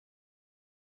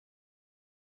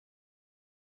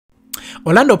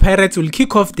Orlando Pirates will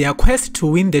kick off their quest to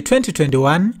win the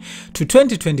 2021 to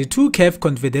 2022 CAF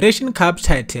Confederation Cup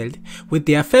title with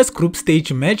their first group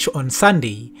stage match on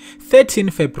Sunday, 13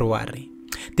 February.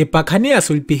 The Buccaneers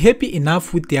will be happy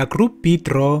enough with their Group B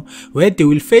draw, where they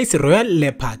will face Royal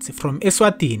Leopards from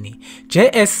Eswatini,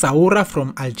 JS Saoura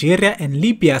from Algeria and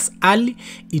Libya's Al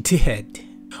Ittihad.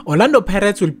 Orlando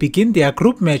Pirates will begin their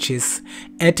group matches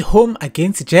at home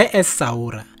against JS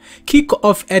Saoura.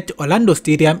 Kick-off at Orlando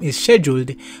Stadium is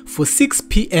scheduled for 6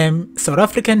 p.m. South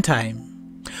African time.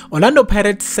 Orlando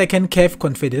Pirates' second CAF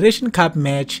Confederation Cup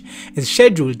match is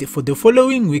scheduled for the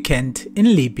following weekend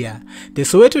in Libya. The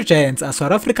Soweto Giants are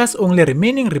South Africa's only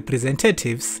remaining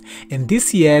representatives in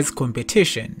this year's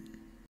competition.